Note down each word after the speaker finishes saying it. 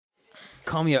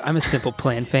I'm a Simple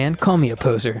Plan fan. Call me a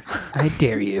poser. I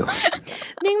dare you.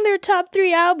 Name their top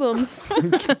 3 albums.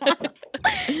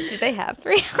 Do they have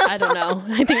 3? I don't know.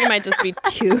 I think it might just be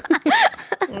 2.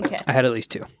 Okay. I had at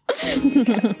least 2.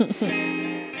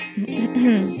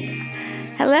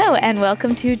 Hello, and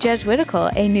welcome to Jesuitical,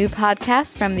 a new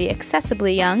podcast from the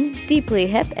accessibly young, deeply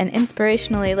hip, and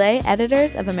inspirationally lay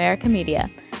editors of America Media.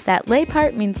 That lay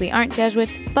part means we aren't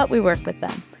Jesuits, but we work with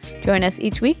them. Join us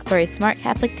each week for a smart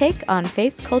Catholic take on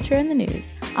faith, culture, and the news,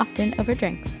 often over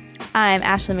drinks. I'm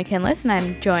Ashley McKinless, and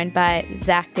I'm joined by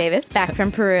Zach Davis, back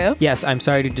from Peru. Yes, I'm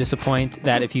sorry to disappoint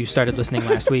that if you started listening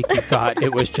last week, you thought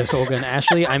it was just Olga and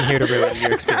Ashley. I'm here to ruin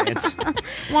your experience.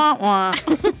 Wah, wah.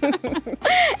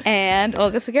 And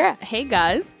Olga Segura. Hey,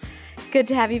 guys. Good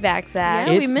to have you back, Zach.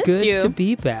 Yeah, we It's missed good you. to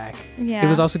be back. Yeah. It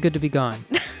was also good to be gone.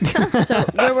 So,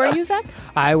 where were you, Zach?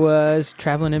 I was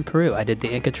traveling in Peru. I did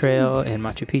the Inca Trail in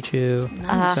Machu Picchu.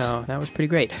 Nice. So that was pretty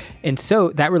great. And so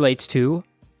that relates to,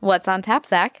 What's on tap,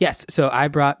 Zach? yes, so I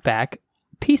brought back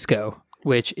Pisco,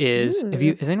 which is,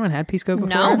 has anyone had Pisco before?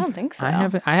 No. I don't think so.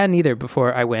 I hadn't either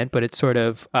before I went, but it's sort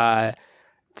of,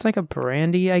 it's like a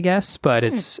brandy, I guess, but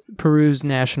it's Peru's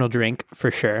national drink for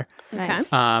sure. Nice.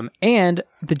 And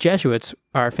the Jesuits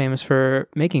are famous for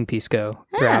making Pisco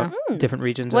throughout different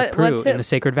regions of Peru what's in it- the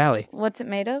Sacred Valley. What's it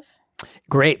made of?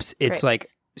 Grapes. It's Grapes. like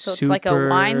So it's super, like a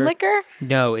wine liquor?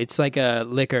 No, it's like a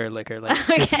liquor, like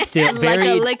Okay. distilled, Like very,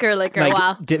 a liquor. like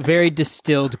Wow. very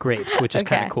distilled grapes, which is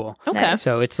kind Okay. of cool. Okay. Nice.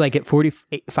 So it's like at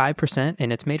 45%,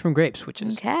 and it's made from grapes, which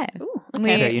is Okay. Ooh,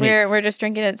 Very unique. We're just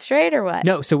drinking it straight or what?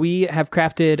 no. So we have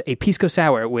crafted a Pisco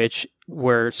sour, which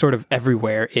were sort of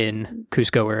everywhere in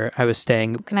Cusco, where I was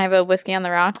staying. Can I have a whiskey on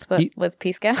the rocks, but with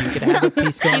Pisco? You could have a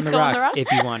Pisco on the Pisco on the rocks rocks?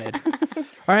 if you wanted.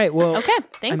 All right. Well, Okay. I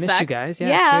Thanks, missed Zach. you guys. Yeah.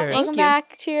 Yeah, Cheers. welcome you.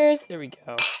 back. Cheers. There we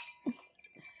go.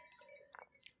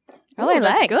 Oh, I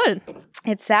that's like. good.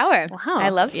 It's sour. Wow. I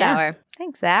love Yeah. sour.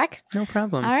 Thanks, Zach. No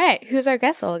problem. All right. Who's our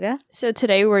guest, Olga? So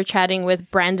today we're chatting with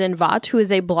Brandon Vaught, who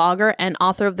is a blogger and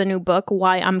author of the new book,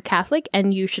 Why I'm Catholic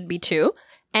and You Should Be Too.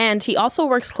 And he also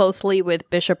works closely with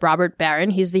Bishop Robert Barron.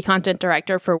 He's the content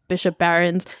director for Bishop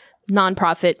Barron's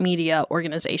nonprofit media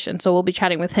organization. So we'll be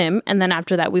chatting with him. And then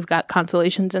after that, we've got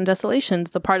Consolations and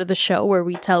Desolations, the part of the show where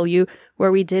we tell you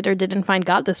where we did or didn't find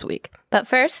God this week. But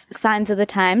first, Signs of the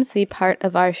Times, the part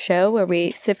of our show where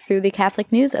we sift through the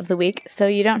Catholic news of the week so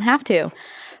you don't have to.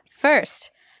 First,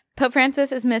 Pope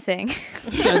Francis is missing.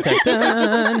 Dun, dun,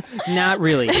 dun. Not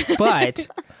really, but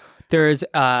there's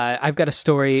I've got a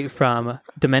story from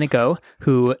Domenico,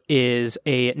 who is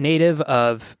a native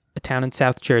of a town in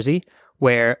South Jersey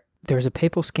where there's a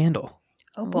papal scandal.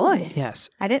 Oh, boy. Yes,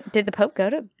 Did the Pope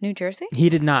go to New Jersey? he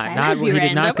did not. That He would be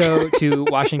did not random. go to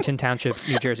Washington Township,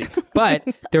 New Jersey. But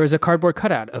there was a cardboard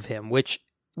cutout of him, which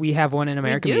we have one in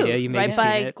American Media. You may right have seen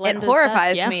by it. It Glenda's horrifies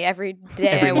desk, yeah. me every day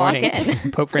Every I walk morning,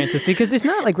 in. Pope Francis, because he's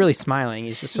not like really smiling.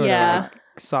 He's just sort Yeah. of like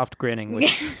soft grinning.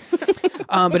 Which,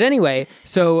 but anyway,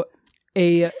 so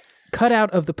a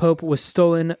cutout of the Pope was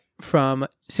stolen from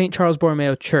St. Charles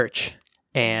Borromeo Church,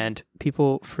 and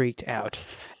people freaked out.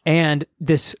 And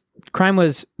this crime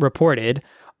was reported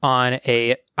on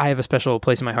I have a special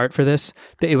place in my heart for this.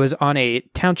 It was on a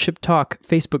Township Talk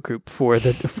Facebook group for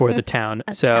the town.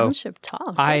 A So township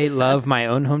talk. I love my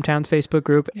own hometown's Facebook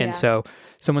group. And Yeah. so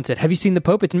someone said, "Have you seen the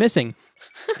Pope? It's missing."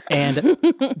 And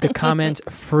the comments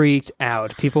freaked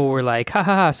out. People were like, "Ha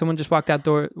ha ha, someone just walked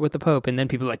outdoor with the Pope." And then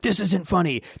people were like, "This isn't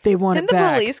funny. They want Didn't it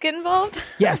back." the police get involved?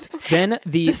 Yes. Then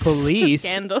the This is such a police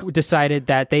scandal. decided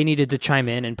that they needed to chime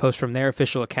in and post from their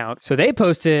official account. So they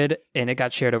posted, and it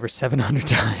got shared over 700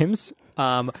 times.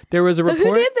 There was a So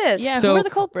report. who did this? Yeah, So- who are the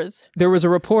culprits? There was a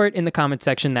report in the comment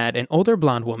section that an older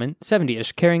blonde woman,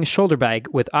 70-ish, carrying a shoulder bag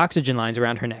with oxygen lines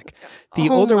around her neck. The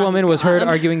Oh older my woman was heard God.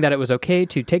 arguing that it was okay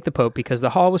to take the Pope because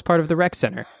the hall was part of the rec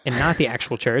center and not the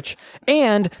actual church,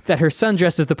 and that her son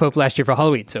dressed as the Pope last year for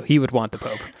Halloween, so he would want the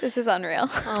Pope. This is unreal.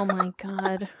 Oh my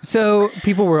God. So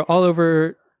people were all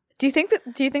over. Do you think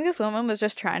this woman was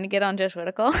just trying to get on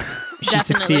Jesuitical? She Definitely,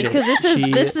 succeeded. because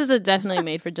She- this is a definitely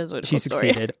made for Jesuitical She story.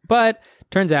 succeeded. But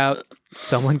turns out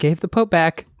someone gave the Pope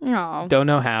back. Oh, Don't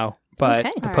know how, but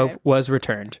Okay. the All Pope right. was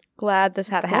returned. glad this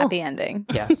had a happy ending.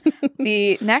 Yes.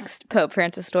 The next Pope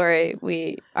Francis story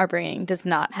we are bringing does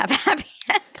not have a happy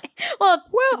ending. Well,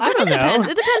 I don't know. Depends.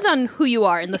 It depends on who you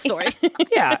are in the story.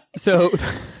 Yeah. So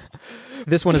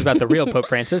this one is about the real Pope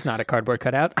Francis, not a cardboard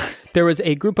cutout. There was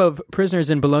a group of prisoners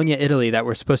in Bologna, Italy, that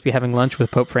were supposed to be having lunch with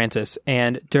Pope Francis.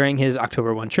 And during his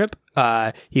October 1 trip,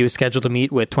 he was scheduled to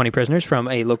meet with 20 prisoners from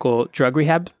a local drug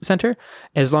rehab center,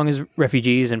 as long as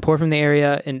refugees and poor from the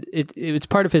area. And it's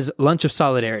part of his lunch of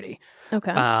solidarity.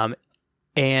 Okay.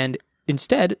 And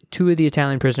instead, two of the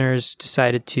Italian prisoners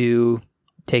decided to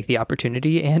take the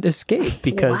opportunity and escape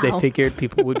because they figured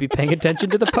people would be paying attention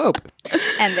to the Pope.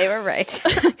 And they were right.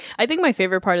 I think my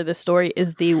favorite part of this story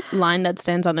is the line that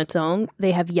stands on its own.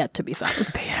 They have yet to be found.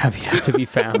 They have yet to be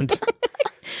found.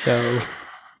 So,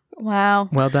 Wow.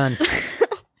 well done.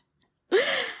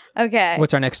 Okay.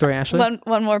 What's our next story, Ashley?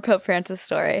 One more Pope Francis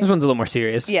story. This one's a little more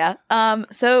serious. Yeah.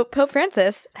 So Pope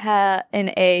Francis,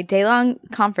 in a day-long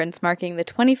conference marking the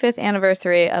 25th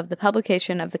anniversary of the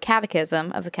publication of the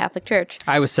Catechism of the Catholic Church.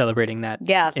 I was celebrating that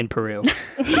in Peru.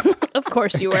 Of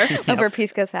course you were. Over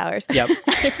pisco sours. Yep.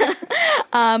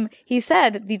 He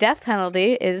said the death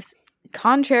penalty is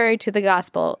contrary to the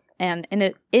gospel and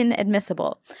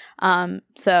inadmissible.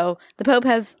 So the Pope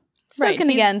has spoken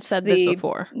against said the this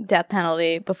before. death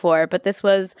penalty before, but this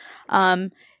was,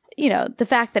 the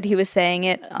fact that he was saying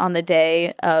it on the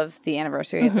day of the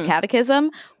anniversary of the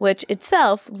Catechism, which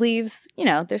itself leaves,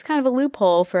 there's kind of a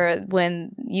loophole for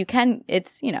when you can. It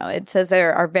says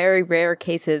there are very rare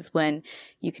cases when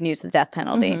you can use the death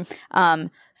penalty.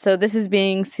 So this is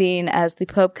being seen as the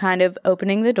Pope kind of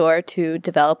opening the door to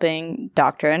developing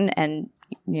doctrine and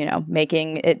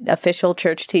making it official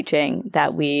church teaching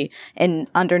that we,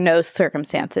 under no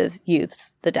circumstances,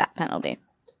 use the death penalty.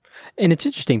 And it's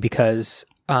interesting because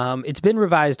it's been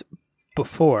revised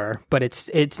before, but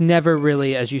it's never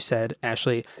really, as you said,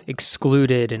 Ashley,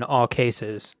 excluded in all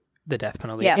cases the death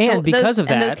penalty. Yeah, and because of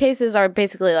that, and those cases are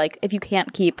basically like if you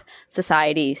can't keep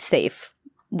society safe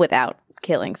without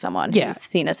killing someone who's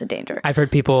seen as a danger. I've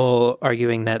heard people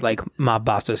arguing that like mob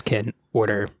bosses can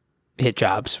order hit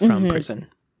jobs from prison.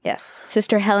 Yes.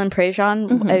 Sister Helen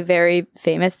Prejean, a very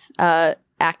famous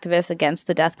activist against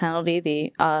the death penalty,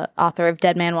 the author of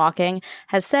Dead Man Walking,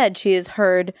 has said she has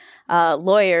heard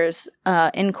lawyers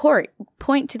in court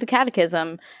point to the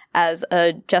Catechism as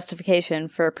a justification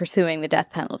for pursuing the death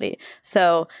penalty.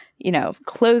 So,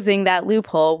 closing that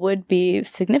loophole would be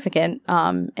significant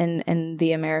in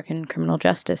the American criminal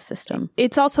justice system.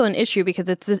 It's also an issue because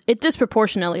it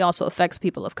disproportionately also affects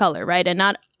people of color, right? And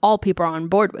not all people are on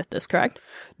board with this, correct?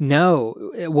 No.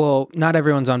 Well, not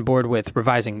everyone's on board with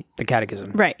revising the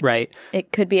Catechism. Right.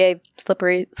 It could be a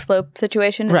slippery slope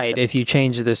situation. Right. If you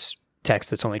change this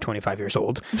text that's only 25 years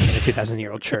old in a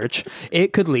 2,000-year-old church,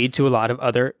 it could lead to a lot of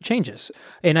other changes.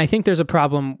 And I think there's a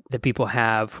problem that people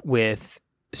have with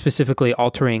specifically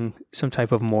altering some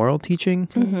type of moral teaching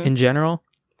in general.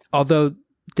 Although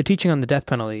the teaching on the death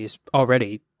penalty is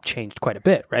already changed quite a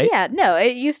bit, right? Yeah, no,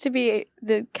 it used to be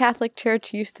the Catholic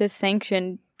Church used to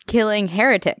sanction killing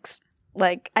heretics.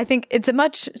 Like, I think it's a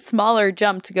much smaller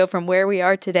jump to go from where we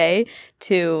are today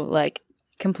to like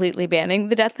completely banning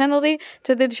the death penalty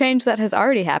to the change that has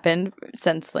already happened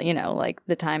since, like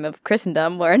the time of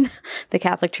Christendom, where the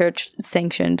Catholic Church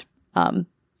sanctioned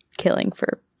killing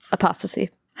for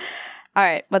apostasy. All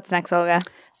right, what's next, Olga?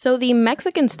 So the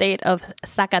Mexican state of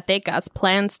Zacatecas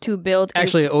plans to build...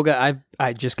 Actually, Olga,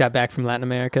 I just got back from Latin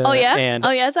America. Oh, yeah?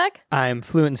 And Zach? I'm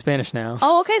fluent in Spanish now.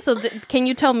 Oh, okay. So can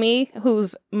you tell me,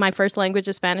 whose my first language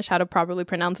is Spanish, how to properly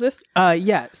pronounce this?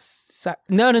 Yes.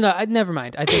 No. Never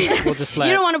mind. I think we'll just let...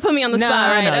 You don't want to put me on the spot,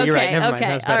 right? No, okay, you're right. Never mind. Okay.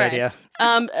 That was a bad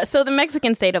idea. So the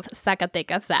Mexican state of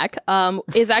Zacatecas, Zac,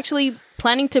 is actually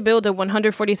planning to build a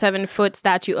 147-foot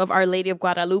statue of Our Lady of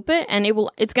Guadalupe, and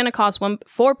it's going to cost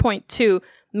 $4.2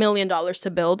 million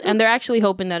to build. And they're actually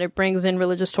hoping that it brings in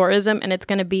religious tourism, and it's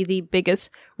going to be the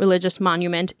biggest religious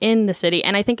monument in the city.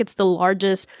 And I think it's the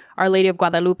largest Our Lady of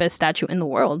Guadalupe statue in the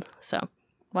world. So,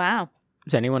 wow.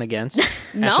 Is anyone against?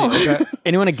 No. Actually,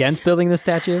 anyone against building the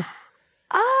statue?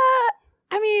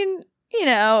 I mean,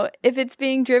 if it's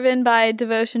being driven by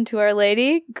devotion to Our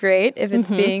Lady, great. If it's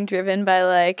being driven by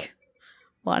like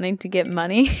wanting to get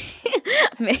money,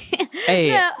 hey,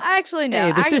 no, actually no.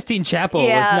 Hey, the Sistine Chapel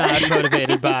was not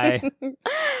motivated by.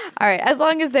 All right, as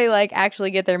long as they like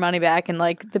actually get their money back, and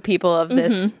like the people of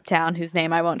this town whose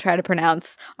name I won't try to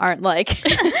pronounce aren't like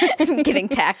getting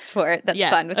taxed for it, that's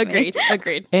fine with me.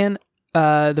 Agreed. And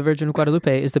the Virgin of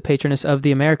Guadalupe is the patroness of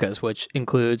the Americas, which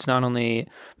includes not only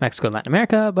Mexico and Latin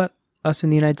America, but us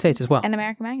in the United States as well. And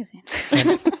American Magazine.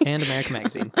 and American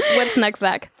Magazine. What's next,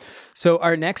 Zach? So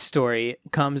our next story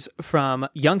comes from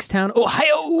Youngstown, Ohio.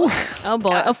 Oh,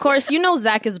 boy. Of course,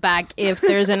 Zach is back if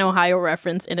there's an Ohio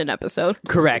reference in an episode.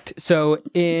 Correct. So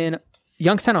in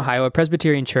Youngstown, Ohio, a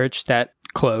Presbyterian church that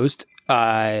closed,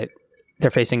 they're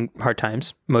facing hard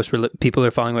times. Most people are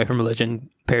falling away from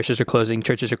religion. Parishes are closing.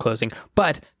 Churches are closing.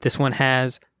 But this one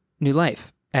has new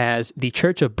life as the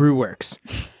Church of Brewworks.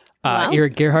 Wow.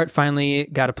 Eric Gerhardt finally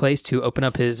got a place to open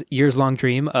up his years-long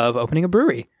dream of opening a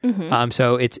brewery.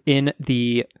 So it's in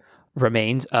the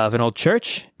remains of an old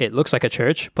church. It looks like a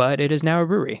church, but it is now a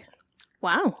brewery.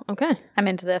 Wow. Okay. I'm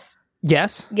into this.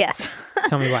 Yes. Yes.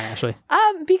 Tell me why, Ashley.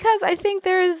 Because I think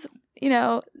there's,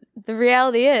 the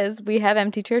reality is we have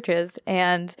empty churches,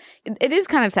 and it is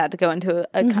kind of sad to go into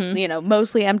a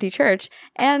mostly empty church.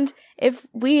 And if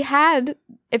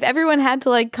everyone had to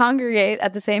like congregate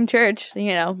at the same church,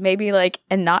 maybe like,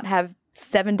 and not have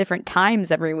 7 different times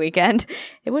every weekend,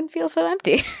 it wouldn't feel so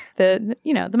empty.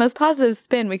 The most positive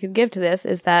spin we could give to this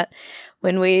is that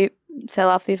when we sell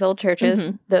off these old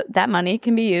churches, that money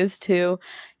can be used to,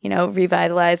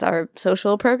 revitalize our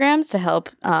social programs to help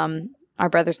our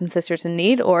brothers and sisters in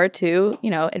need, or to,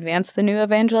 advance the new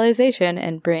evangelization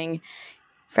and bring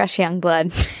fresh young blood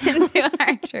into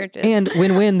our churches. And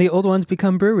win-win, the old ones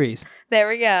become breweries. There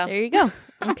we go. There you go.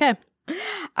 Okay.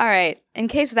 All right. In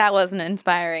case that wasn't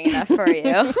inspiring enough for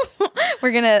you,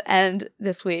 we're going to end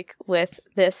this week with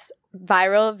this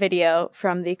viral video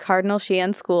from the Cardinal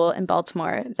Sheehan School in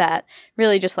Baltimore that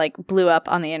really just like blew up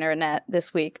on the internet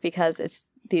this week because it's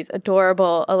these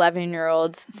adorable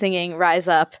 11-year-olds singing Rise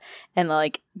Up in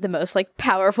like the most like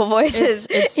powerful voices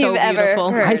it's so you've ever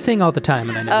beautiful. heard. I sing all the time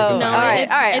and I never go all viral.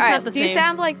 right. It's not the Do you same.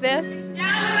 sound like this?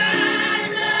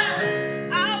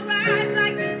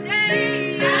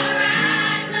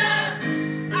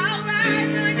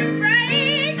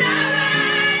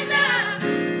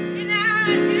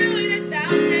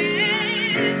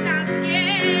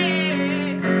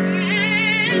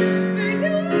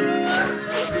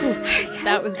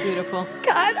 That was beautiful.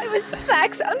 God, I wish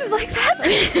Zach sounded like that.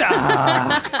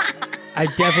 I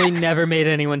definitely never made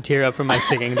anyone tear up from my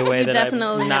singing the way You that I'm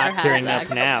definitely not never have, tearing Zach.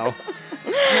 up now.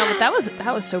 No, but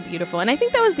that was so beautiful. And I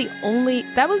think that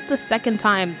was the second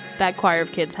time that choir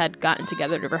of kids had gotten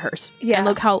together to rehearse. Yeah. And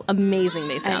look how amazing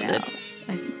they I sounded. know.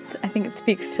 I think it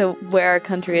speaks to where our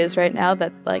country is right now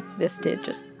that like this did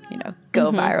just,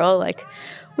 go viral. Like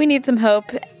we need some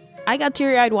hope. I got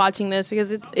teary-eyed watching this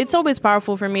because it's always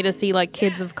powerful for me to see like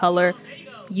kids of color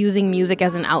using music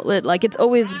as an outlet. Like it's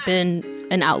always been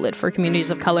an outlet for communities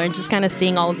of color, and just kind of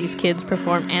seeing all of these kids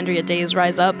perform Andrea Day's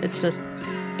Rise Up,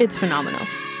 it's phenomenal.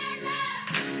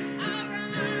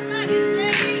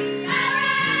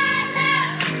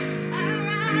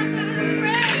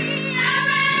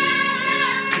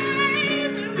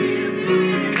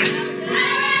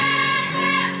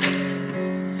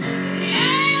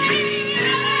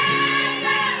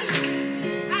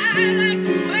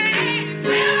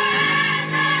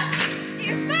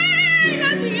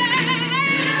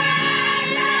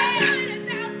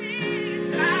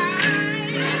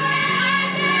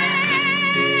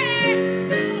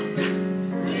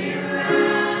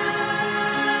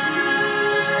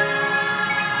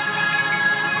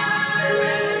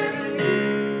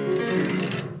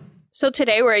 So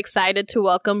today we're excited to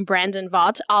welcome Brandon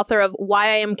Vaught, author of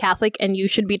Why I Am Catholic and You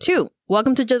Should Be Too.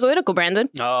 Welcome to Jesuitical, Brandon.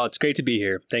 Oh, it's great to be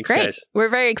here. Thanks, Great. guys. We're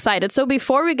very excited. So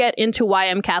before we get into Why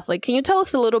I'm Catholic, can you tell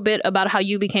us a little bit about how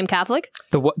you became Catholic?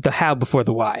 The how before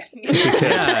the why.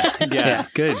 Yeah,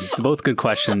 good. Both good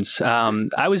questions.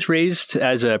 I was raised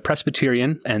as a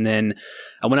Presbyterian, and then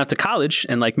I went off to college,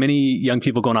 and like many young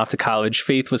people going off to college,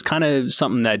 faith was kind of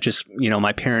something that just,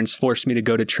 my parents forced me to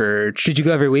go to church. Did you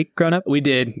go every week growing up? We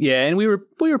did, yeah, and we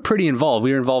were pretty involved.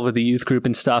 We were involved with the youth group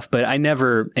and stuff, but I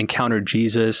never encountered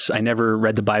Jesus. I never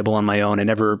read the Bible on my own. I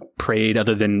never prayed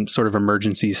other than sort of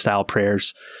emergency style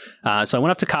prayers. So I went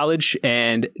off to college,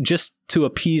 and just to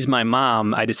appease my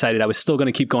mom, I decided I was still going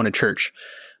to keep going to church.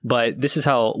 But this is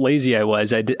how lazy I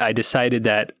was. I decided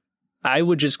that I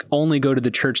would just only go to the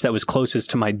church that was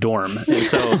closest to my dorm. And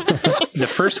so the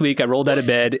first week I rolled out of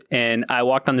bed and I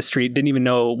walked on the street, didn't even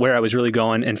know where I was really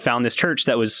going, and found this church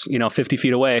that was, 50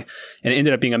 feet away. And it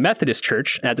ended up being a Methodist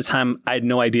church. And at the time, I had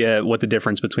no idea what the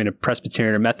difference between a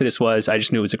Presbyterian or Methodist was. I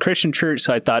just knew it was a Christian church.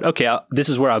 So I thought, okay, this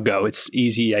is where I'll go. It's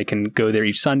easy. I can go there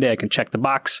each Sunday. I can check the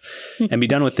box and be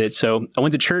done with it. So I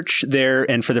went to church there.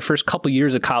 And for the first couple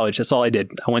years of college, that's all I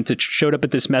did. I showed up at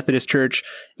this Methodist church.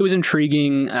 It was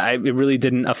intriguing. It really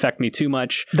didn't affect me too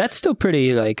much. That's still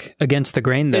pretty like against the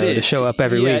grain though, to show up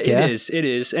every week. Yeah, it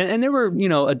is. And there were,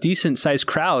 a decent sized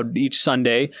crowd each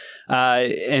Sunday.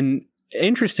 And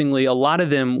interestingly, a lot of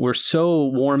them were so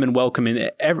warm and welcoming.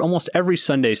 Almost every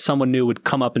Sunday, someone new would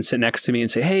come up and sit next to me and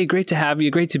say, "Hey, great to have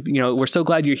you. Great to, we're so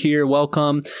glad you're here.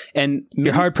 Welcome." And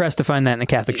you're hard pressed to find that in the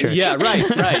Catholic Church. Yeah,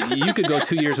 right. You could go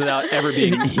 2 years without ever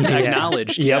being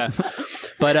acknowledged. Yep. Yeah.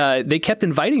 But they kept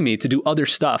inviting me to do other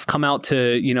stuff. Come out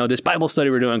to, this Bible study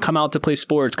we're doing. Come out to play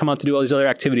sports. Come out to do all these other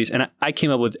activities. And I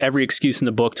came up with every excuse in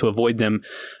the book to avoid them.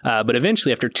 But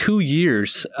eventually, after 2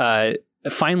 years,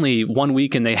 finally, one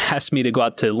weekend, they asked me to go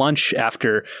out to lunch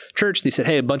after church. They said,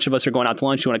 "Hey, a bunch of us are going out to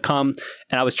lunch. You want to come?"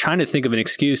 And I was trying to think of an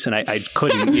excuse, and I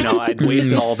couldn't. I'd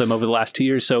wasted all of them over the last 2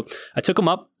 years. So I took them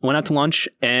up. went out to lunch,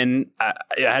 and I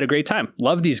had a great time.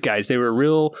 Loved these guys. They were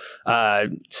real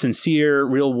sincere,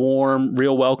 real warm,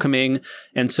 real welcoming.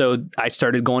 And so I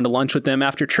started going to lunch with them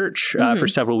after church for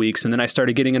several weeks. And then I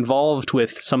started getting involved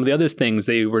with some of the other things.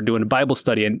 They were doing a Bible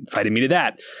study and invited me to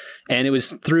that. And it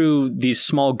was through these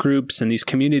small groups and these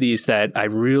communities that I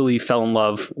really fell in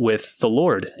love with the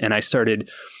Lord. And I started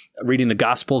reading the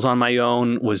Gospels on my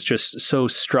own, was just so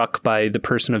struck by the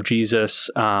person of Jesus.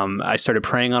 I started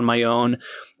praying on my own.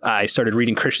 I started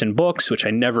reading Christian books, which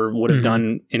I never would have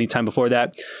done any time before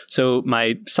that. So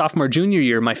my sophomore, junior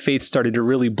year, my faith started to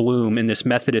really bloom in this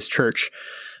Methodist church.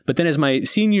 But then as my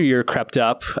senior year crept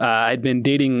up, I'd been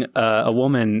dating a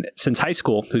woman since high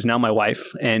school who's now my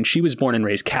wife, and she was born and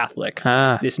raised Catholic.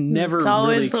 This never It's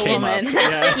always really the came woman. up.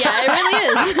 Yeah, it really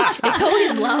is. It's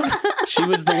always love. She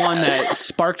was the one that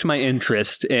sparked my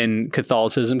interest in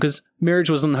Catholicism because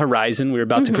marriage was on the horizon. We were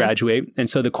about to graduate. And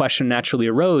so the question naturally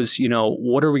arose,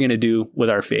 what are we going to do with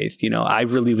our faith? I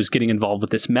really was getting involved with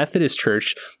this Methodist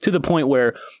church to the point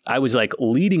where I was like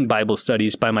leading Bible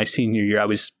studies by my senior year. I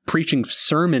was preaching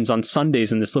sermons on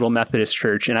Sundays in this little Methodist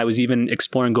church. And I was even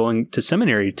exploring going to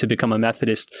seminary to become a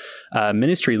Methodist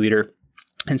ministry leader.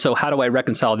 And so how do I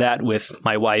reconcile that with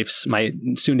my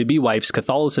soon-to-be wife's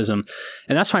Catholicism?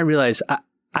 And that's when I realized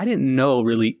I didn't know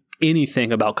really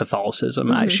anything about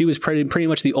Catholicism. She was pretty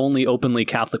much the only openly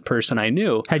Catholic person I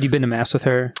knew. Had you been to Mass with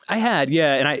her? I had,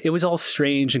 yeah. And it was all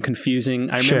strange and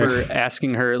confusing. I remember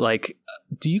asking her, like,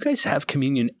 do you guys have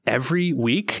communion every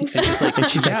week? And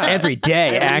she's like, every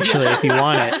day, actually, if you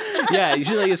want it. Yeah,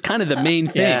 usually it's kind of the main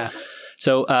thing. Yeah.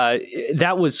 So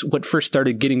that was what first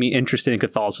started getting me interested in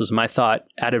Catholicism. I thought,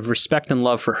 out of respect and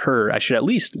love for her, I should at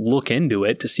least look into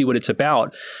it to see what it's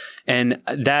about. And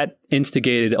that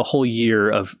instigated a whole year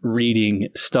of reading,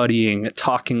 studying,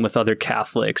 talking with other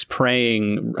Catholics,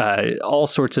 praying, all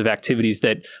sorts of activities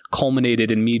that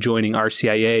culminated in me joining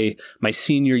RCIA my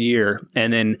senior year.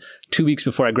 And then 2 weeks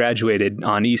before I graduated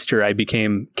on Easter, I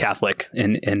became Catholic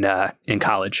in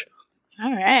college.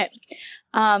 All right.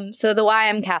 So the Why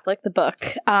I'm Catholic, the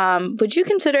book, would you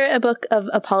consider it a book of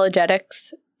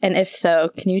apologetics? And if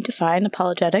so, can you define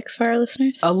apologetics for our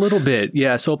listeners? A little bit,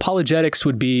 yeah. So apologetics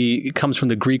comes from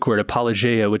the Greek word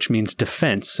apologeia, which means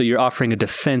defense. So you're offering a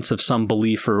defense of some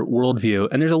belief or worldview.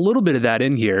 And there's a little bit of that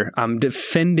in here. I'm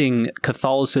defending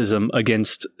Catholicism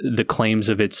against the claims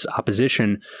of its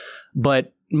opposition.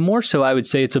 But more so, I would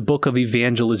say it's a book of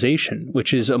evangelization,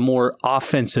 which is a more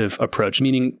offensive approach,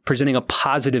 meaning presenting a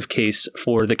positive case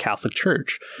for the Catholic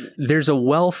Church. There's a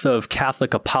wealth of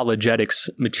Catholic apologetics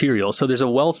material. So there's a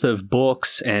wealth of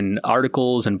books and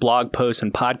articles and blog posts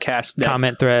and podcasts.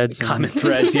 Comment threads,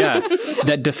 yeah,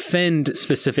 that defend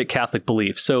specific Catholic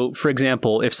beliefs. So, for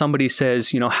example, if somebody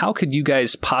says, how could you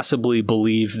guys possibly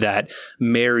believe that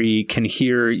Mary can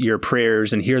hear your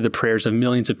prayers and hear the prayers of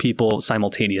millions of people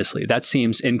simultaneously? That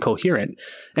seems incoherent.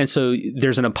 And so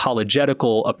there's an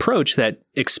apologetical approach that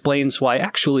explains why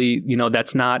actually,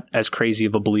 that's not as crazy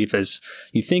of a belief as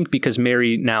you think, because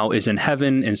Mary now is in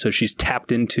heaven. And so she's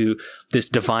tapped into this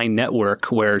divine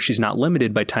network where she's not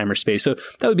limited by time or space. So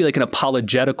that would be like an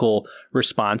apologetical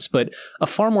response. But a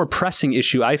far more pressing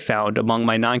issue I found among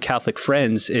my non-Catholic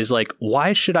friends is like,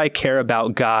 why should I care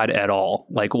about God at all?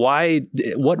 Like,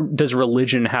 what does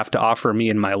religion have to offer me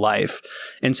in my life?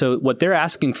 And so what they're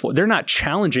asking for, they're not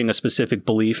challenging a specific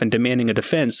belief and demanding a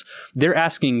defense. They're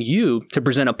asking you to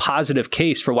present a positive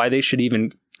case for why they should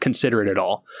even consider it at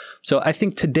all. So I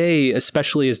think today,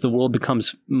 especially as the world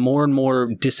becomes more and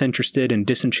more disinterested and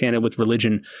disenchanted with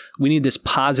religion, we need this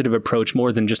positive approach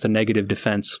more than just a negative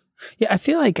defense. Yeah, I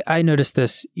feel like I noticed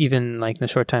this even like in the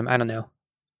short time, I don't know.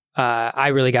 I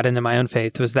really got into my own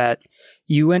faith was that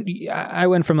I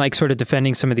went from like sort of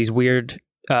defending some of these weird,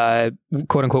 quote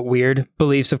unquote, weird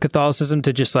beliefs of Catholicism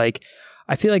to just like,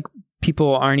 I feel like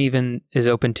people aren't even as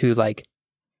open to like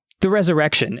the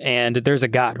resurrection and there's a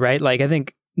God, right? Like, I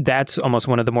think that's almost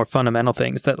one of the more fundamental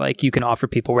things that like you can offer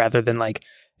people rather than like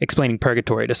explaining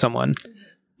purgatory to someone.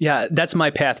 Yeah, that's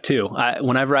my path too.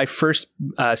 Whenever I first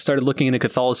started looking into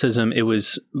Catholicism, it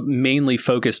was mainly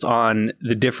focused on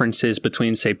the differences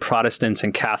between, say, Protestants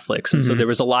and Catholics. And so there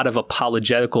was a lot of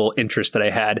apologetical interest that I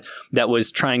had that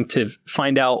was trying to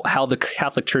find out how the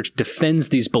Catholic Church defends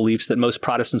these beliefs that most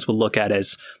Protestants would look at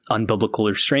as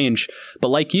unbiblical or strange. But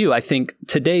like you, I think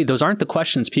today, those aren't the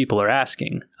questions people are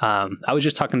asking. I was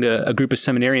just talking to a group of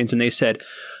seminarians and they said,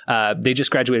 they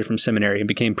just graduated from seminary and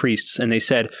became priests. And they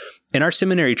said, in our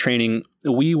seminary training,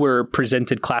 we were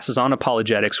presented classes on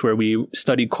apologetics where we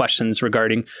studied questions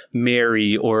regarding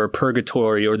Mary or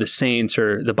purgatory or the saints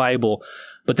or the Bible.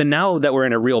 But then now that we're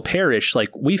in a real parish, like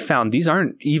we found these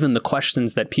aren't even the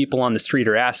questions that people on the street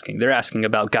are asking. They're asking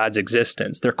about God's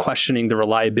existence. They're questioning the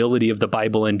reliability of the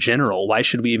Bible in general. Why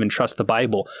should we even trust the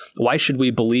Bible? Why should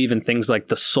we believe in things like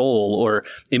the soul or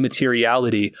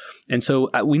immateriality? And so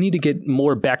we need to get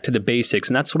more back to the basics.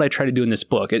 And that's what I try to do in this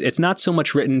book. It's not so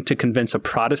much written to convince a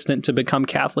Protestant to become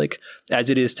Catholic as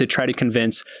it is to try to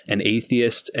convince an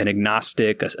atheist, an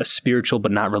agnostic, a spiritual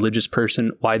but not religious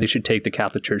person why they should take the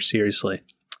Catholic Church seriously.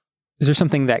 Is there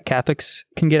something that Catholics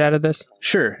can get out of this?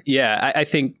 Sure. Yeah, I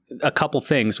think a couple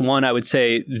things. One, I would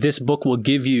say this book will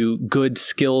give you good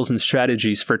skills and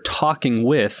strategies for talking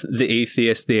with the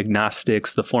atheists, the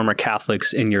agnostics, the former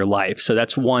Catholics in your life. So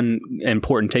that's one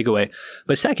important takeaway.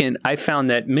 But second, I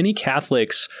found that many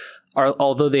Catholics are,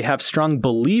 although they have strong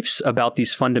beliefs about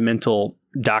these fundamental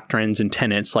doctrines and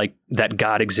tenets like that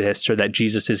God exists or that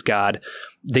Jesus is God,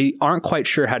 they aren't quite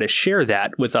sure how to share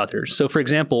that with others. So for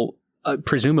example,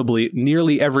 presumably,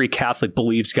 nearly every Catholic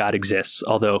believes God exists,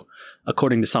 although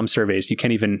according to some surveys, we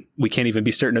can't even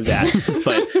be certain of that.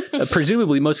 But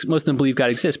presumably, most of them believe God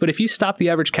exists. But if you stop the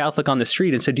average Catholic on the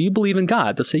street and say, "Do you believe in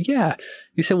God?" They'll say, "Yeah."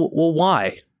 You say, "Well,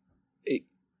 why?"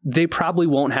 They probably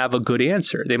won't have a good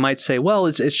answer. They might say, well,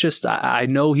 it's just, I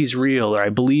know he's real, or I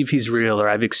believe he's real, or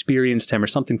I've experienced him, or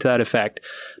something to that effect.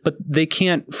 But they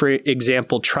can't, for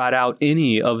example, trot out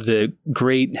any of the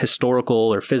great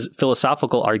historical or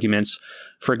philosophical arguments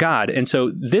for God. And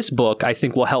so this book, I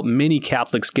think, will help many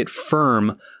Catholics get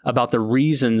firm about the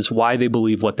reasons why they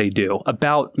believe what they do,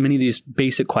 about many of these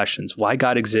basic questions: why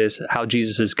God exists, how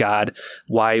Jesus is God,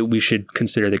 why we should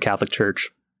consider the Catholic Church.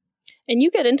 And you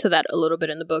get into that a little bit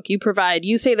in the book.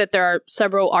 You say that there are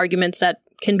several arguments that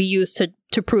can be used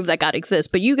to prove that God exists,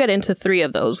 but you get into three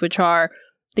of those, which are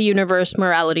the universe,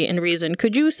 morality, and reason.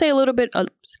 Could you say a little bit,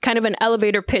 kind of an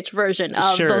elevator pitch version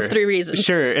of those three reasons?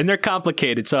 Sure. And they're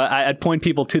complicated. So I'd point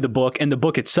people to the book, and the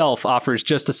book itself offers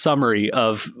just a summary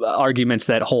of arguments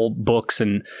that whole books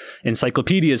and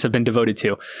encyclopedias have been devoted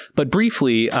to. But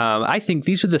briefly, I think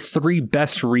these are the three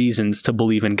best reasons to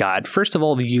believe in God. First of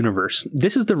all, the universe.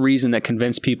 This is the reason that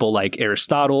convinced people like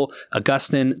Aristotle,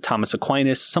 Augustine, Thomas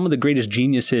Aquinas, some of the greatest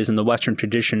geniuses in the Western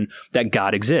tradition, that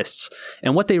God exists.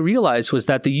 And what they realized was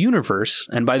that the universe,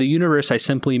 and by the universe I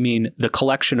simply mean the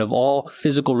collection of all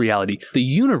physical reality, the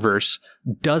universe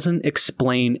doesn't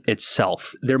explain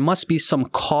itself. There must be some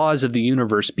cause of the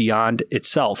universe beyond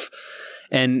itself.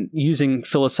 And using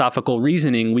philosophical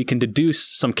reasoning, we can deduce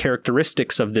some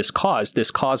characteristics of this cause. This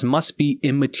cause must be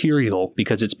immaterial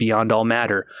because it's beyond all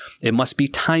matter. It must be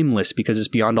timeless because it's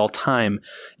beyond all time.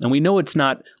 And we know it's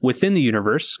not within the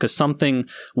universe because something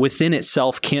within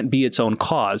itself can't be its own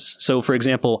cause. So, for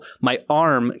example, my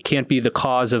arm can't be the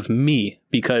cause of me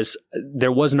because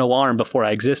there was no arm before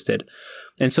I existed.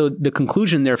 And so the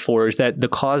conclusion, therefore, is that the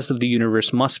cause of the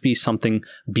universe must be something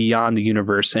beyond the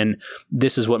universe, and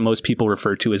this is what most people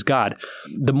refer to as God.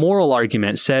 The moral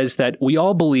argument says that we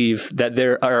all believe that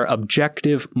there are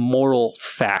objective moral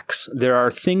facts. There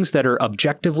are things that are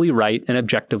objectively right and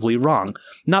objectively wrong.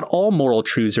 Not all moral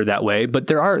truths are that way, but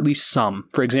there are at least some.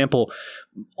 For example,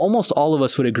 almost all of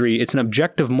us would agree it's an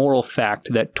objective moral fact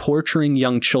that torturing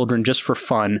young children just for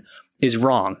fun is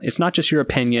wrong. It's not just your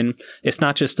opinion. It's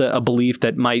not just a belief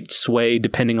that might sway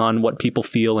depending on what people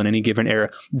feel in any given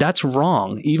era. That's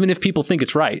wrong. Even if people think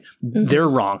it's right, they're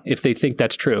wrong if they think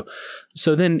that's true.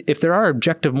 So then if there are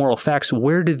objective moral facts,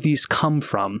 where did these come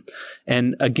from?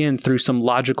 And again, through some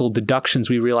logical deductions,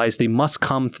 we realize they must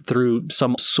come through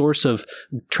some source of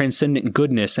transcendent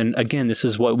goodness. And again, this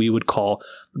is what we would call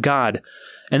God.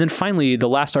 And then finally, the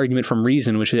last argument from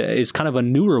reason, which is kind of a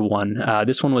newer one.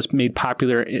 This one was made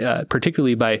popular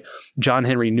particularly by John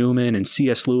Henry Newman and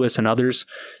C.S. Lewis and others.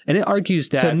 And it argues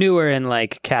that... So newer in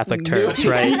like Catholic terms,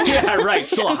 right? Yeah, right.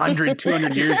 Still 100,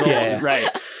 200 years old. Yeah.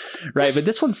 Right. But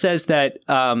this one says that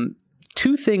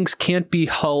two things can't be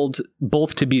held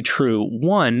both to be true.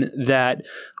 One, that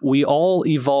we all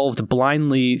evolved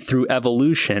blindly through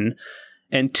evolution.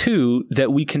 And two,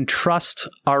 that we can trust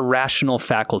our rational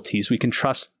faculties. We can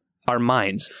trust our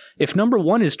minds. If number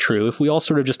one is true, if we all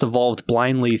sort of just evolved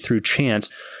blindly through chance,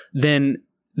 then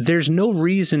there's no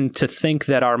reason to think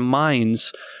that our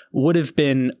minds would have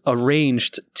been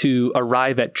arranged to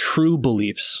arrive at true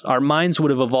beliefs. Our minds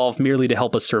would have evolved merely to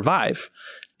help us survive.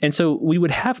 And so we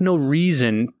would have no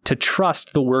reason to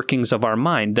trust the workings of our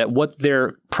mind, that what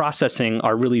they're processing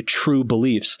are really true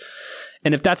beliefs.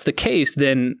 And if that's the case,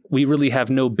 then we really have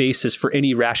no basis for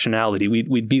any rationality.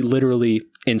 We'd be literally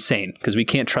insane because we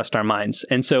can't trust our minds.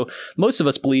 And so most of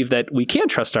us believe that we can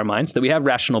trust our minds, that we have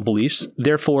rational beliefs.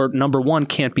 Therefore, number one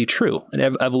can't be true,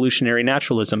 evolutionary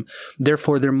naturalism.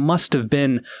 Therefore, there must have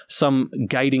been some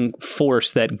guiding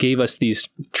force that gave us these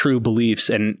true beliefs.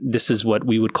 And this is what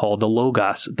we would call the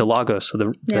logos, so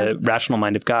the rational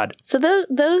mind of God. So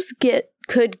those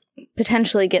could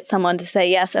potentially get someone to say,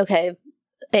 yes, okay,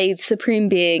 a supreme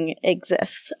being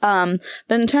exists. But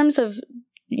in terms of,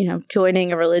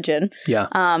 joining a religion,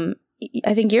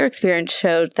 I think your experience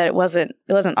showed that it wasn't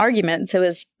arguments. It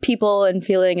was people and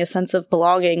feeling a sense of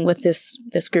belonging with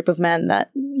this group of men that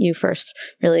you first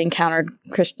really encountered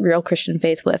real Christian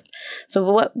faith with.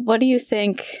 So what do you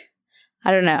think?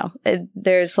 I don't know.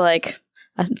 There's like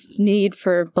a need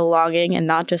for belonging and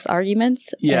not just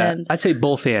arguments. Yeah, I'd say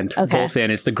both and. Okay. Both and.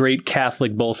 It's the great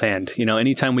Catholic both and.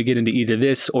 Anytime we get into either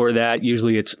this or that,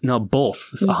 usually it's both.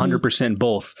 It's 100%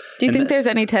 both. Do you think there's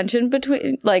any tension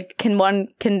between, like, can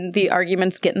the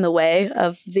arguments get in the way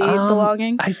of the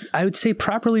belonging? I would say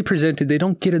properly presented, they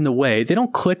don't get in the way. They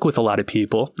don't click with a lot of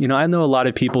people. I know a lot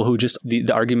of people who just, the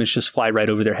arguments just fly right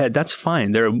over their head. That's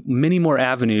fine. There are many more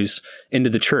avenues into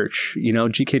the church.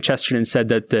 G.K. Chesterton said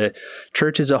that the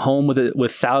church is a home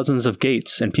with thousands of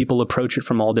gates, and people approach it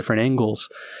from all different angles.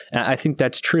 And I think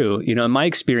that's true. In my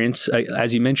experience,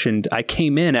 as you mentioned, I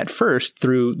came in at first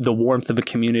through the warmth of a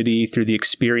community, through the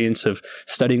experience of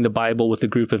studying the Bible with a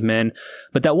group of men,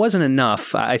 but that wasn't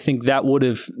enough. I think that would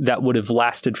have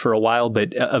lasted for a while, but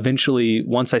eventually,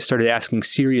 once I started asking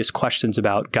serious questions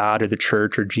about God or the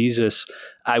church or Jesus,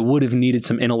 I would have needed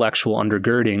some intellectual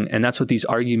undergirding, and that's what these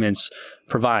arguments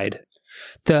provide.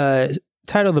 The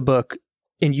title of the book,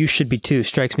 "And You Should Be Too,"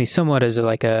 strikes me somewhat as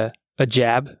a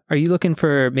jab. Are you looking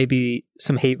for maybe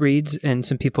some hate reads and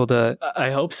some people to...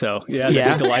 I hope so. Yeah,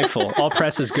 that'd be delightful. All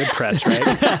press is good press,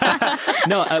 right?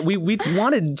 No, we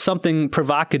wanted something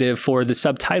provocative for the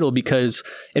subtitle because,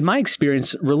 in my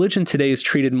experience, religion today is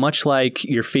treated much like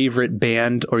your favorite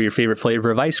band or your favorite flavor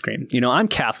of ice cream. I'm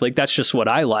Catholic. That's just what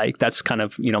I like. That's kind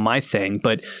of, my thing.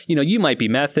 But, you might be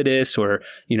Methodist or,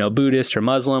 Buddhist or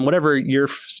Muslim, whatever your,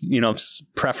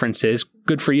 preference is.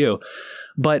 Good for you.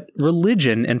 But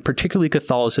religion, and particularly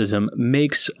Catholicism,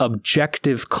 makes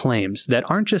objective claims that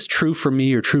aren't just true for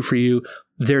me or true for you.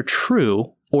 They're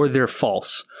true or they're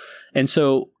false. And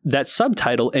so that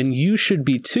subtitle, "And You Should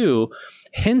Be Too,"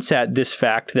 hints at this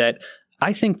fact that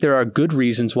I think there are good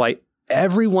reasons why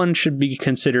everyone should be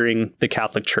considering the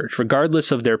Catholic Church,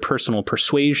 regardless of their personal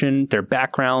persuasion, their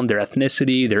background, their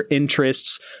ethnicity, their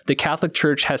interests. The Catholic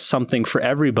Church has something for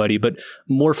everybody, but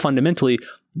more fundamentally,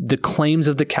 the claims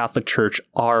of the Catholic Church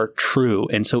are true.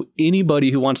 And so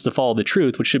anybody who wants to follow the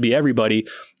truth, which should be everybody,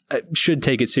 should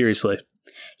take it seriously.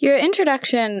 Your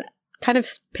introduction kind of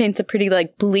paints a pretty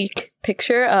bleak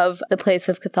picture of the place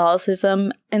of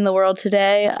Catholicism in the world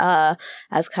today,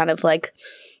 as kind of like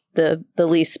the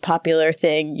least popular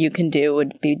thing you can do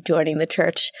would be joining the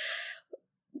church,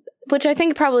 which I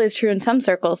think probably is true in some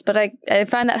circles. But I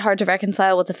find that hard to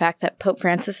reconcile with the fact that Pope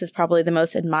Francis is probably the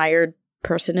most admired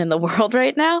person in the world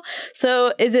right now.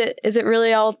 So is it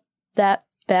really all that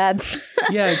bad?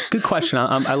 Yeah, good question.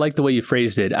 I like the way you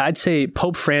phrased it. I'd say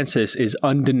Pope Francis is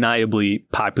undeniably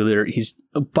popular. He's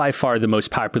by far the most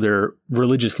popular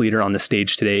religious leader on the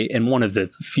stage today and one of the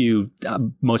few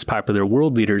most popular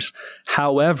world leaders.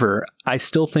 However, I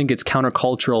still think it's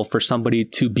countercultural for somebody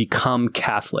to become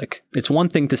Catholic. It's one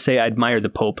thing to say I admire the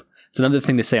Pope. It's another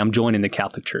thing to say I'm joining the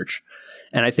Catholic Church.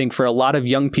 And I think for a lot of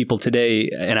young people today,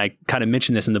 and I kind of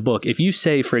mentioned this in the book, if you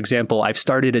say, for example, I've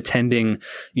started attending,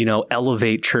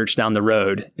 Elevate Church down the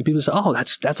road, and people say, oh,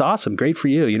 that's awesome. Great for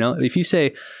you. If you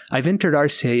say, I've entered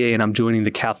RCIA and I'm joining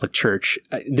the Catholic Church,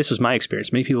 this was my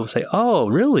experience. Many people say, oh,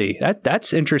 really?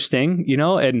 That's interesting,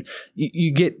 and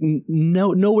you get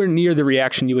nowhere near the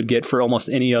reaction you would get for almost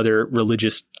any other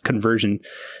religious conversion.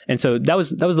 And so that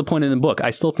was the point in the book. I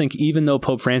still think even though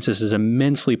Pope Francis is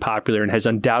immensely popular and has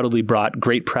undoubtedly brought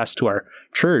great press to our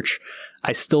church,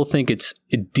 I still think it's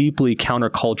deeply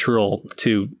countercultural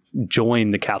to join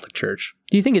the Catholic Church.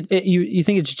 Do you think you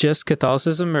think it's just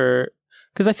Catholicism, or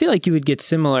because I feel like you would get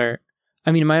similar?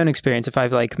 I mean, in my own experience, if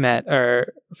I've met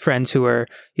friends who are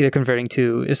either converting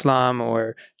to Islam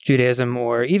or Judaism,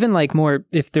 or even more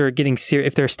if they're getting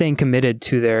if they're staying committed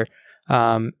to their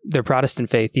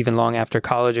Protestant faith even long after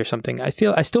college or something, I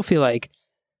still feel like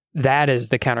that is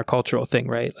the countercultural thing,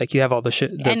 right? Like you have all the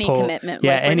shit. Any commitment.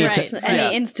 Yeah, like, any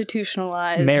any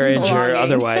institutionalized marriage or belonging.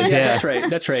 otherwise. Yeah.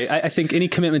 That's right. I think any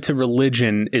commitment to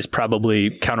religion is probably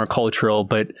countercultural.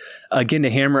 But again, to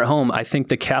hammer it home, I think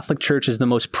the Catholic Church is the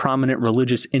most prominent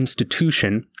religious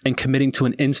institution, and committing to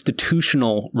an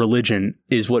institutional religion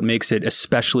is what makes it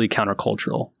especially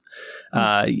countercultural.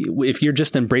 If you're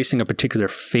just embracing a particular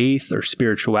faith or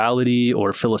spirituality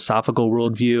or philosophical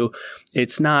worldview,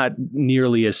 it's not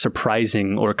nearly as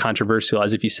surprising or controversial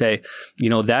as if you say,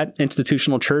 that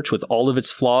institutional church with all of its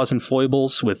flaws and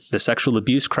foibles, with the sexual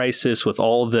abuse crisis, with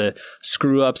all of the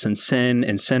screw ups and sin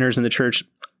and sinners in the church,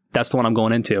 that's the one I'm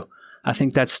going into. I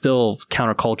think that's still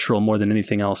countercultural more than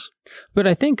anything else. But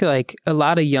I think like a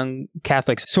lot of young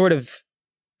Catholics sort of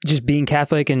just being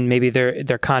Catholic and maybe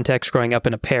their context growing up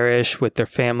in a parish with their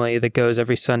family that goes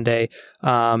every Sunday,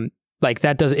 like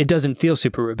that doesn't feel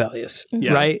super rebellious,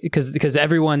 right? Because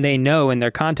everyone they know in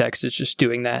their context is just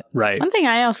doing that. Right. One thing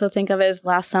I also think of is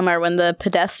last summer when the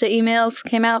Podesta emails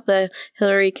came out, the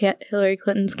Hillary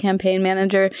Clinton's campaign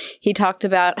manager, he talked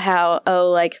about how,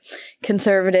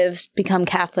 conservatives become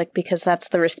Catholic because that's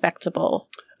the respectable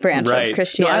branch of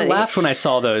Christianity. No, I laughed when I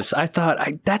saw those. I thought,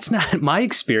 that's not my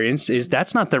experience.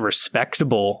 That's not the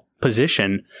respectable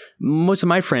position. Most of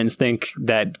my friends think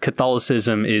that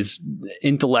Catholicism is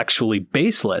intellectually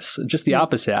baseless. Just the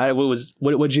opposite.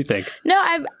 What did you think? No,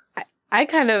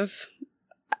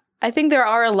 I think there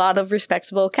are a lot of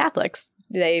respectable Catholics.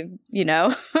 They, I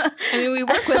mean, we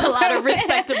work with a lot of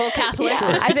respectable Catholics.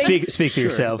 Yeah. Speak for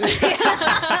yourselves.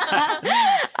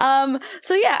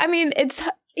 It's,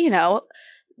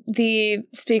 the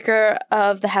Speaker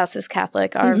of the House is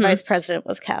Catholic. Our Vice President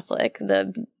was Catholic.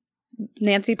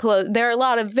 Nancy Pelosi. There are a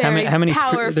lot of very how many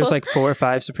powerful. There's like 4 or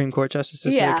 5 Supreme Court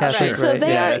justices that are Catholic, right. So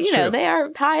they are, true. they are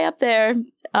high up there.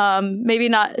 Maybe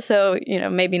not. So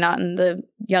maybe not in the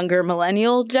younger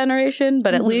millennial generation,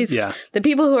 but at least the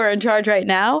people who are in charge right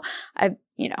now, I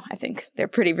think they're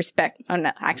pretty Oh,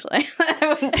 no, actually, I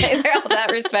wouldn't say they're all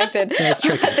that respected. Yeah, it's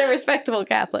tricky. But they're respectable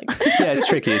Catholics. Yeah, it's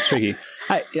tricky.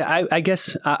 I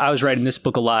guess I was writing this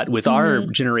book a lot with our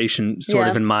generation sort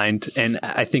of in mind. And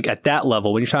I think at that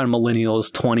level, when you're talking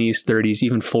millennials, 20s, 30s,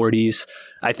 even 40s,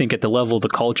 I think at the level of the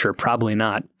culture, probably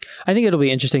not. I think it'll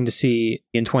be interesting to see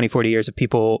in 20, 40 years if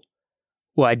people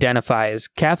will identify as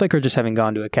Catholic or just having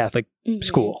gone to a Catholic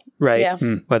school, right? Yeah.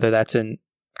 Whether that's in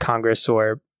Congress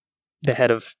or the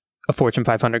head of a Fortune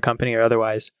 500 company or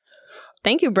otherwise.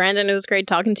 Thank you, Brandon. It was great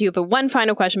talking to you. But one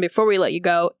final question before we let you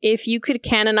go. If you could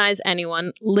canonize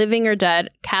anyone, living or dead,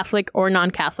 Catholic or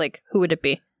non-Catholic, who would it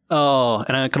be? Oh,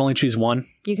 and I can only choose one?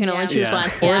 You can only choose one.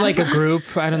 Or like a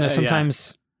group. I don't know.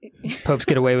 Sometimes popes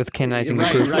get away with canonizing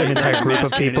an entire group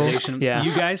of people. Yeah.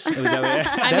 You guys?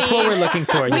 That's what we're looking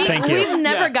for. Thank you. We've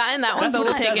never gotten that one, That's but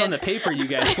what we'll it take says it. on the paper you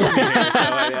guys sent me here.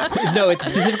 So, No, it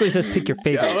specifically says pick your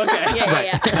favorite. Oh, okay.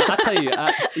 Yeah. I'll tell you,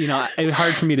 it's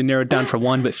hard for me to narrow it down for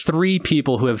one, but 3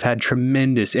 people who have had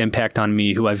tremendous impact on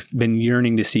me, who I've been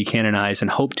yearning to see canonized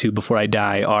and hope to before I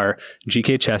die, are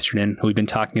G.K. Chesterton, who we've been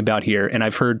talking about here, and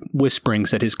I've heard whisperings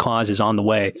that his cause is on the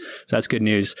way, so that's good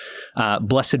news.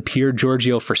 Blessed Pier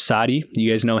Giorgio Frassati,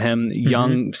 you guys know him,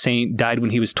 young saint, died when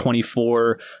he was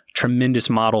 24, tremendous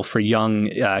model for young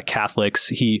Catholics.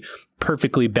 He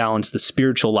perfectly balanced the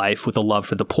spiritual life with a love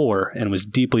for the poor and was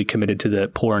deeply committed to the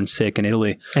poor and sick in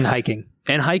Italy. And hiking.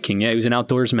 Yeah, he was an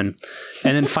outdoorsman.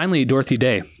 And then finally, Dorothy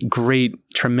Day, great,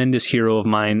 tremendous hero of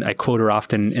mine. I quote her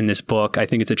often in this book. I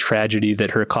think it's a tragedy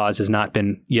that her cause has not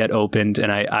been yet opened.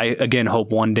 And I again,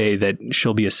 hope one day that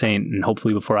she'll be a saint, and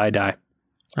hopefully before I die.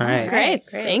 All right. Great.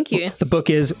 Thank you. The book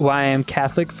is Why I Am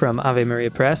Catholic from Ave Maria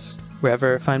Press,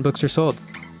 wherever fine books are sold.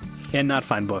 And not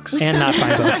fine books. And not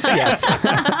fine books, yes.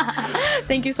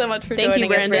 Thank you so much for Thank you,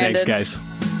 joining us, Brandon. Brandon. Thanks, guys.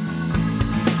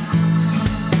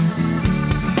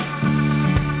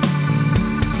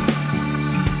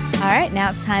 All right, now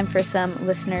it's time for some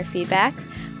listener feedback.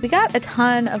 We got a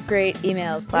ton of great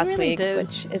emails last week,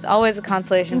 which is always a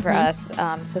consolation for us.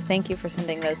 So thank you for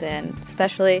sending those in,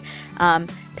 especially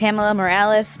Pamela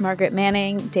Morales, Margaret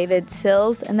Manning, David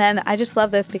Sills. And then I just love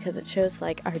this because it shows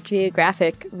like our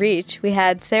geographic reach. We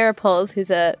had Sarah Poles, who's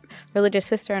a religious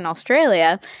sister in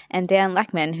Australia, and Dan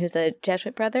Leckman, who's a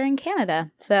Jesuit brother in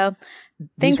Canada. So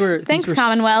thanks,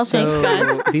 Commonwealth. Thanks,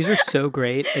 God. These were so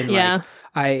great. And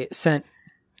I sent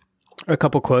a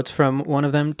couple quotes from one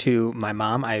of them to my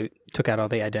mom. I took out all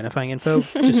the identifying info,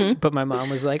 but my mom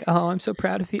was like, "Oh, I'm so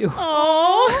proud of you."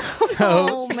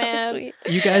 Oh, man.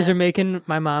 You guys are making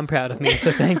my mom proud of me,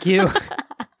 so thank you.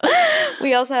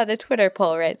 We also had a Twitter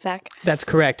poll, right, Zach? That's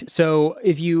correct. So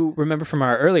if you remember from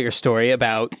our earlier story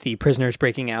about the prisoners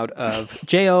breaking out of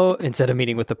jail instead of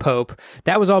meeting with the Pope,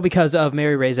 that was all because of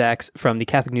Mary Razaks from the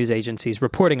Catholic News Agency's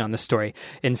reporting on the story.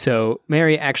 And so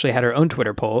Mary actually had her own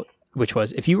Twitter poll, which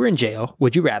was, if you were in jail,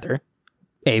 would you rather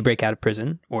A, break out of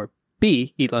prison, or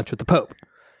B, eat lunch with the Pope?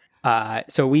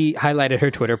 So we highlighted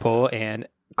her Twitter poll and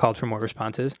called for more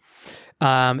responses.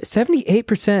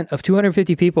 78% of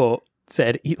 250 people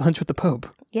said eat lunch with the Pope.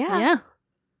 Yeah.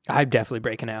 I'm definitely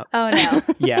breaking out. Oh, no.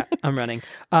 Yeah, I'm running.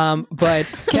 But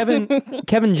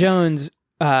Kevin Jones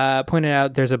pointed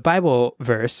out there's a Bible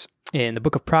verse in the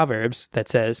book of Proverbs that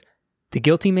says, "The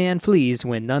guilty man flees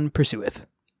when none pursueth."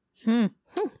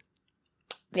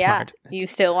 Yeah. Smart. You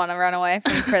still want to run away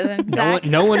from prison, No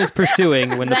Zach? one is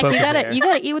pursuing when the Zach, Pope you is gotta there. you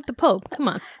gotta eat with the Pope. Come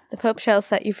on. The Pope shall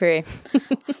set you free.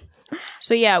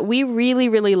 So yeah, we really,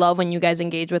 really love when you guys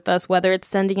engage with us, whether it's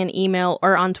sending an email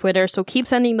or on Twitter. So keep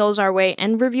sending those our way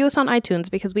and review us on iTunes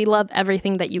because we love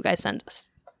everything that you guys send us.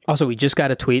 Also, we just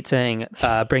got a tweet saying,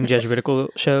 bring Jesuitical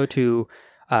show to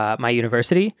my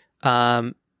university.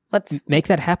 Let's Make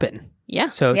that happen. Yeah.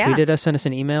 So Yeah. tweet at us, send us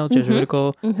an email,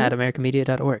 Jesuitical at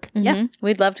americamedia.org. Yeah.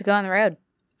 We'd love to go on the road.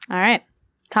 All right.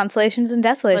 Consolations and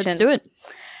desolations. Let's do it.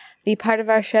 The part of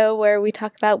our show where we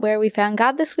talk about where we found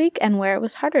God this week and where it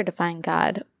was harder to find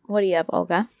God. What do you have,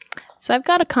 Olga? So I've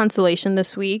got a consolation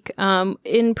this week.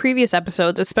 In previous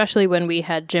episodes, especially when we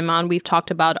had Jim on, we've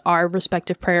talked about our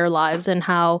respective prayer lives and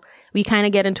how we kind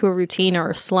of get into a routine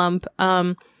or a slump.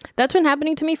 That's been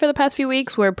happening to me for the past few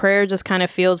weeks where prayer just kind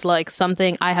of feels like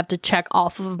something I have to check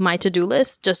off of my to-do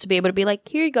list just to be able to be like,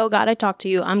 here you go, God, I talked to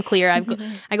you. I'm clear.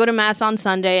 I go to Mass on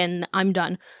Sunday and I'm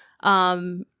done.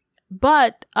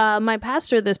 But my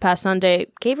pastor this past Sunday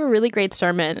gave a really great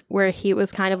sermon where he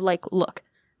was kind of like, look,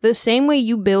 the same way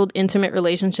you build intimate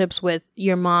relationships with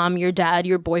your mom, your dad,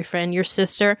 your boyfriend, your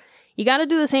sister, you got to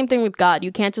do the same thing with God.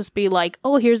 You can't just be like,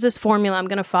 oh, here's this formula, I'm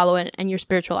going to follow it, and your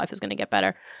spiritual life is going to get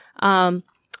better.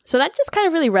 So that just kind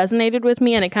of really resonated with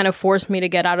me, and it kind of forced me to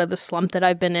get out of the slump that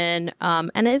I've been in.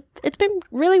 And it's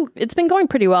been going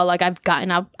pretty well. Like I've gotten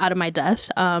out of my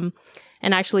desk.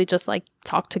 And actually just like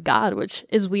talk to God, which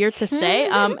is weird to say.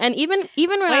 And even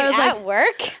when I was like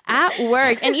at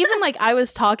work, and even like I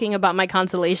was talking about my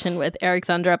consolation with Eric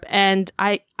Zundrup, and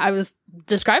I was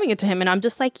describing it to him, and I'm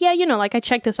just like, yeah, like I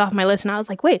checked this off my list, and I was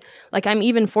like, wait, like I'm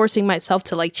even forcing myself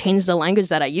to like change the language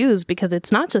that I use because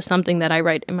it's not just something that I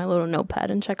write in my little notepad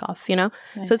and check off, Nice.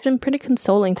 So it's been pretty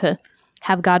consoling to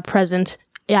have God present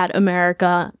at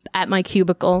America, at my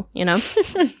cubicle,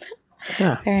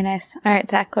 Yeah. Very nice. All right,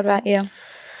 Zach, what about you?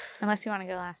 Unless you want to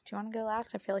go last. Do you want to go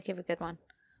last? I feel like you have a good one.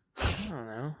 I don't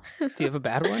know. Do you have a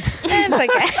bad one? It's okay.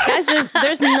 Guys,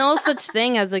 there's no such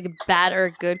thing as a bad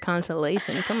or good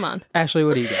consolation. Come on. Ashley,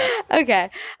 what do you got?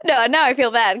 Okay. No, now I feel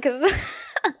bad because...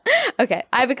 Okay,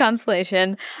 I have a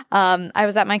consolation. I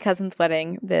was at my cousin's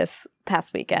wedding this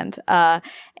past weekend.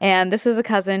 And this is a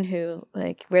cousin who,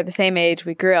 like, we're the same age.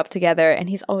 We grew up together. And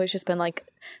he's always just been, like,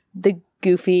 the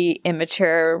goofy,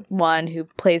 immature one who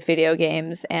plays video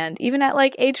games. And even at,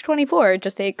 like, age 24,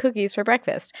 just ate cookies for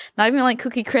breakfast. Not even, like,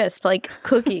 Cookie Crisp, like,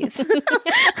 cookies.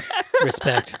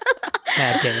 Respect.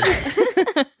 Mad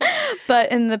game.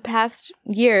 But in the past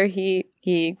year,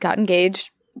 he got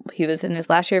engaged. He was in his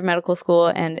last year of medical school,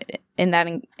 and in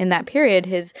that period,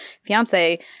 his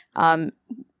fiance had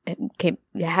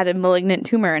a malignant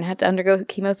tumor and had to undergo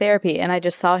chemotherapy. And I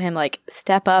just saw him like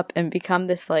step up and become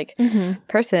this like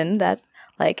person that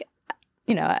like,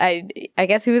 I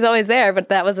guess he was always there, but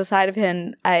that was a side of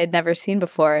him I had never seen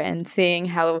before. And seeing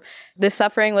how this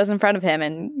suffering was in front of him,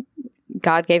 and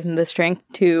God gave him the strength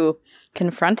to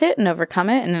confront it and overcome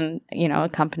it and,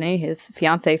 accompany his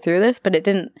fiance through this. But he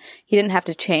didn't have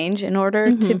to change in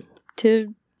order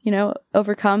to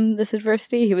overcome this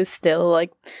adversity. He was still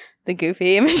like the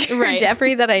goofy, immature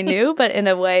Jeffrey that I knew, but in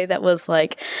a way that was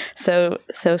like so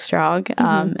strong.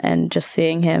 And just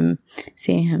seeing him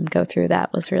go through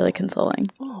that was really consoling.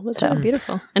 Oh, that's so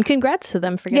beautiful. And congrats to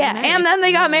them for getting married. And then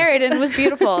they got married and it was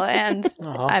beautiful. And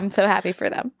I'm so happy for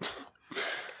them.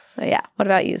 So yeah, what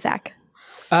about you, Zach?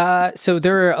 So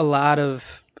there are a lot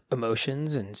of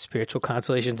emotions and spiritual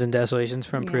consolations and desolations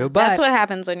from Peru. But that's what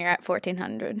happens when you're at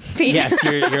 1,400 feet. Yes,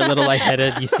 you're a little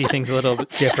lightheaded. You see things a little bit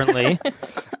differently.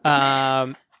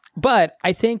 But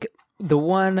I think the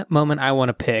one moment I want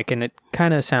to pick, and it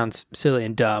kind of sounds silly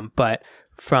and dumb, but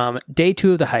from day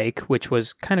 2 of the hike, which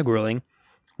was kind of grueling,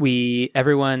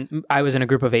 I was in a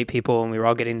group of 8 people and we were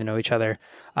all getting to know each other.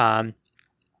 And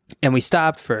we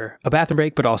stopped for a bathroom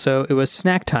break, but also it was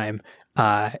snack time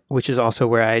which is also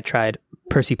where I tried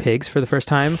Percy Pigs for the first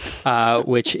time,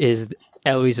 which is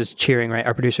Eloise is cheering, right?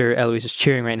 Our producer Eloise is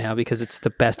cheering right now because it's the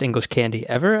best English candy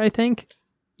ever, I think.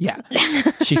 Yeah,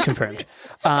 she's confirmed.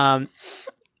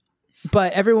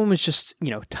 But everyone was just,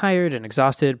 tired and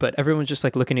exhausted, but everyone's just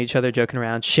like looking at each other, joking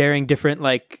around, sharing different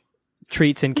like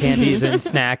treats and candies and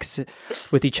snacks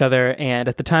with each other. And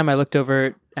at the time I looked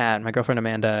over at my girlfriend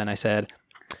Amanda and I said,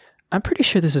 I'm pretty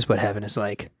sure this is what heaven is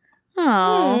like.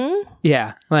 Oh,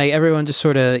 Yeah, like everyone just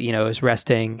sort of, is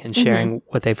resting and sharing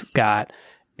what they've got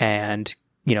and,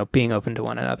 being open to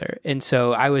one another. And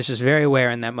so I was just very aware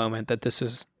in that moment that this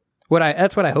is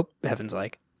that's what I hope heaven's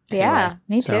like. yeah,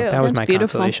 me So too. that was That's my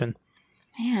beautiful. consolation.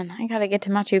 Man, I gotta get to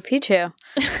Machu Picchu.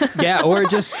 Yeah, or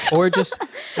just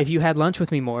if you had lunch with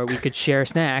me more, we could share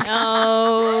snacks.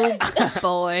 Oh,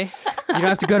 boy. You don't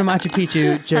have to go to Machu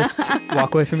Picchu, just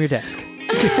walk away from your desk.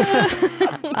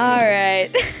 All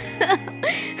right.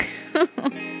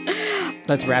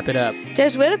 Let's wrap it up.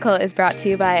 Jesuitical is brought to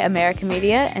you by America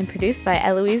Media and produced by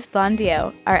Eloise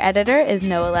Blondio. Our editor is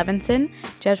Noah Levinson.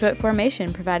 Jesuit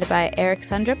formation provided by Eric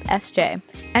Sundrup, SJ.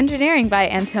 Engineering by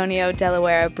Antonio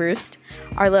Delaware Brust.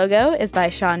 Our logo is by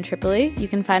Sean Tripoli. You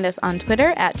can find us on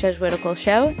Twitter at Jesuitical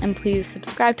Show, and please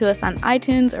subscribe to us on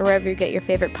iTunes or wherever you get your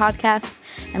favorite podcasts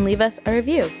and leave us a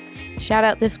review. Shout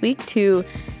out this week to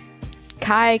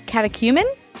Kai Catechumen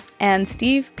and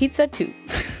Steve Pizza 2.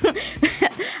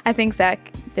 I think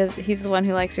Zach he's the one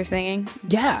who likes your singing.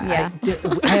 Yeah.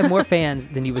 I have more fans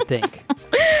than you would think.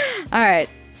 All right.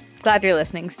 Glad you're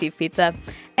listening, Steve Pizza.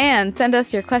 And send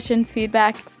us your questions,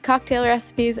 feedback, cocktail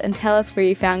recipes, and tell us where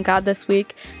you found God this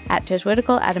week at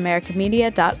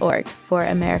jesuitical@americamedia.org. For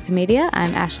America Media,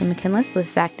 I'm Ashley McKinless with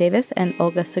Zach Davis and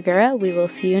Olga Segura. We will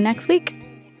see you next week.